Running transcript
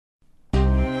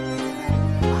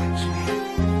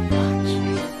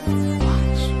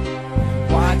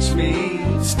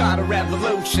start a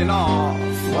revolution off.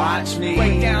 Watch me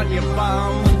break down your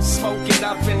bum, smoke it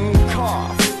up and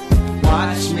cough.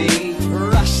 Watch me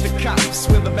rush the cops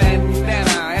with a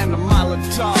bandana and a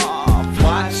Molotov.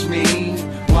 Watch me,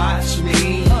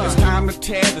 it's time to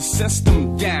tear the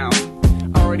system down.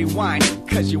 Already whining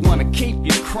cause you wanna keep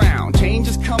your crown. Change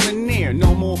is coming near,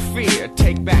 no more fear.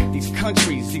 Take back these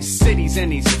countries, these cities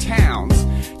and these towns.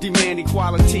 Demand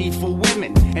equality for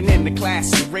women and end the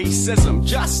class of racism.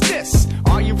 Justice,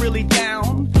 are you really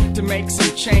down to make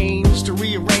some change? To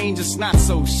rearrange, it's not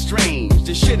so strange.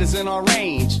 This shit is in our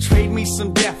range. Trade me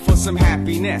some death for some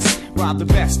happiness. Rob the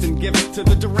best and give it to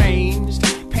the deranged.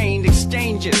 Pained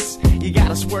exchanges, you got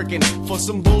us working for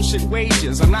some bullshit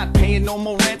wages. I'm not paying no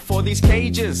more rent for these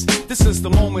cages. This is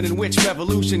the moment in which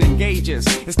revolution engages.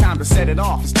 It's time to set it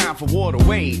off, it's time for war to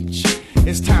wage.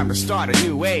 It's time to start a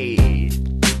new age.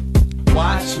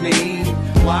 Watch me,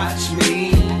 watch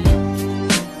me,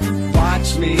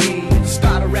 watch me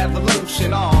start a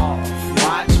revolution off.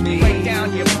 Watch me break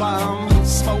down your bum,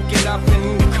 smoke it up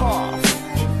and cough.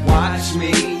 Watch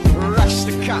me rush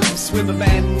the cops with a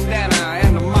bandana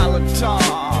and a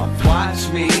Molotov.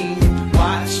 Watch me,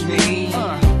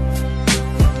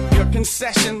 your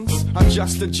concessions are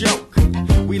just a joke.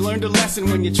 We learned a lesson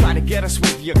when you try to get us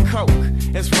with your coke.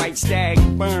 That's right, stag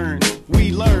burn,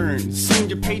 we learn. Soon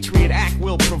your Patriot Act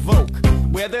will provoke.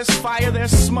 Where there's fire,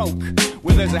 there's smoke.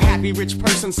 Where there's a happy rich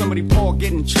person, somebody poor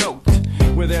getting choked.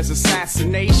 Where there's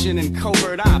assassination and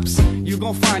covert ops, you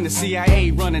gon' find the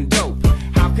CIA running dope.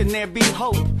 How can there be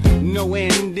hope? No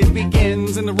end, it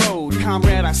begins in the road.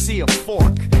 Comrade, I see a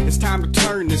fork. It's time to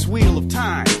turn this wheel of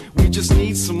time. We just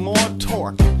need some more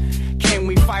torque. Can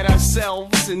we fight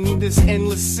ourselves in this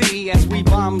endless sea as we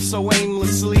bomb so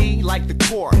aimlessly like the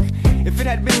cork? If it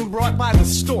had been brought by the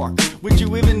stork, would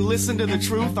you even listen to the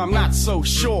truth? I'm not so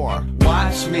sure.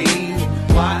 Watch me,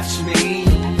 watch me,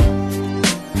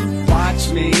 watch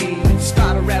me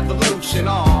start a revolution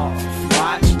off.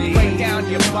 Watch me break down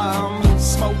your bum,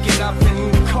 smoke it up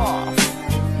and cough.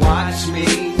 Watch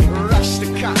me rush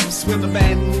the cops with a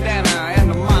bandana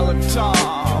and a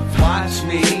Molotov. Watch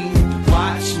me,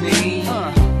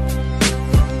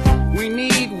 we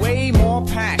need way more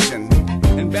passion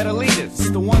and better leaders.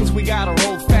 The ones we got are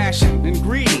old-fashioned and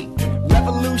greedy.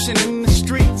 Revolution in the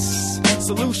streets,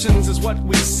 solutions is what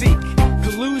we seek.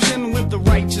 Collusion with the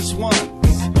righteous ones.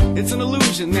 It's an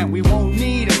illusion that we won't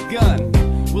need a gun.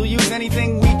 We'll use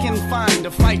anything we can find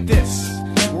to fight this.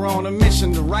 We're on a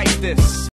mission to right this.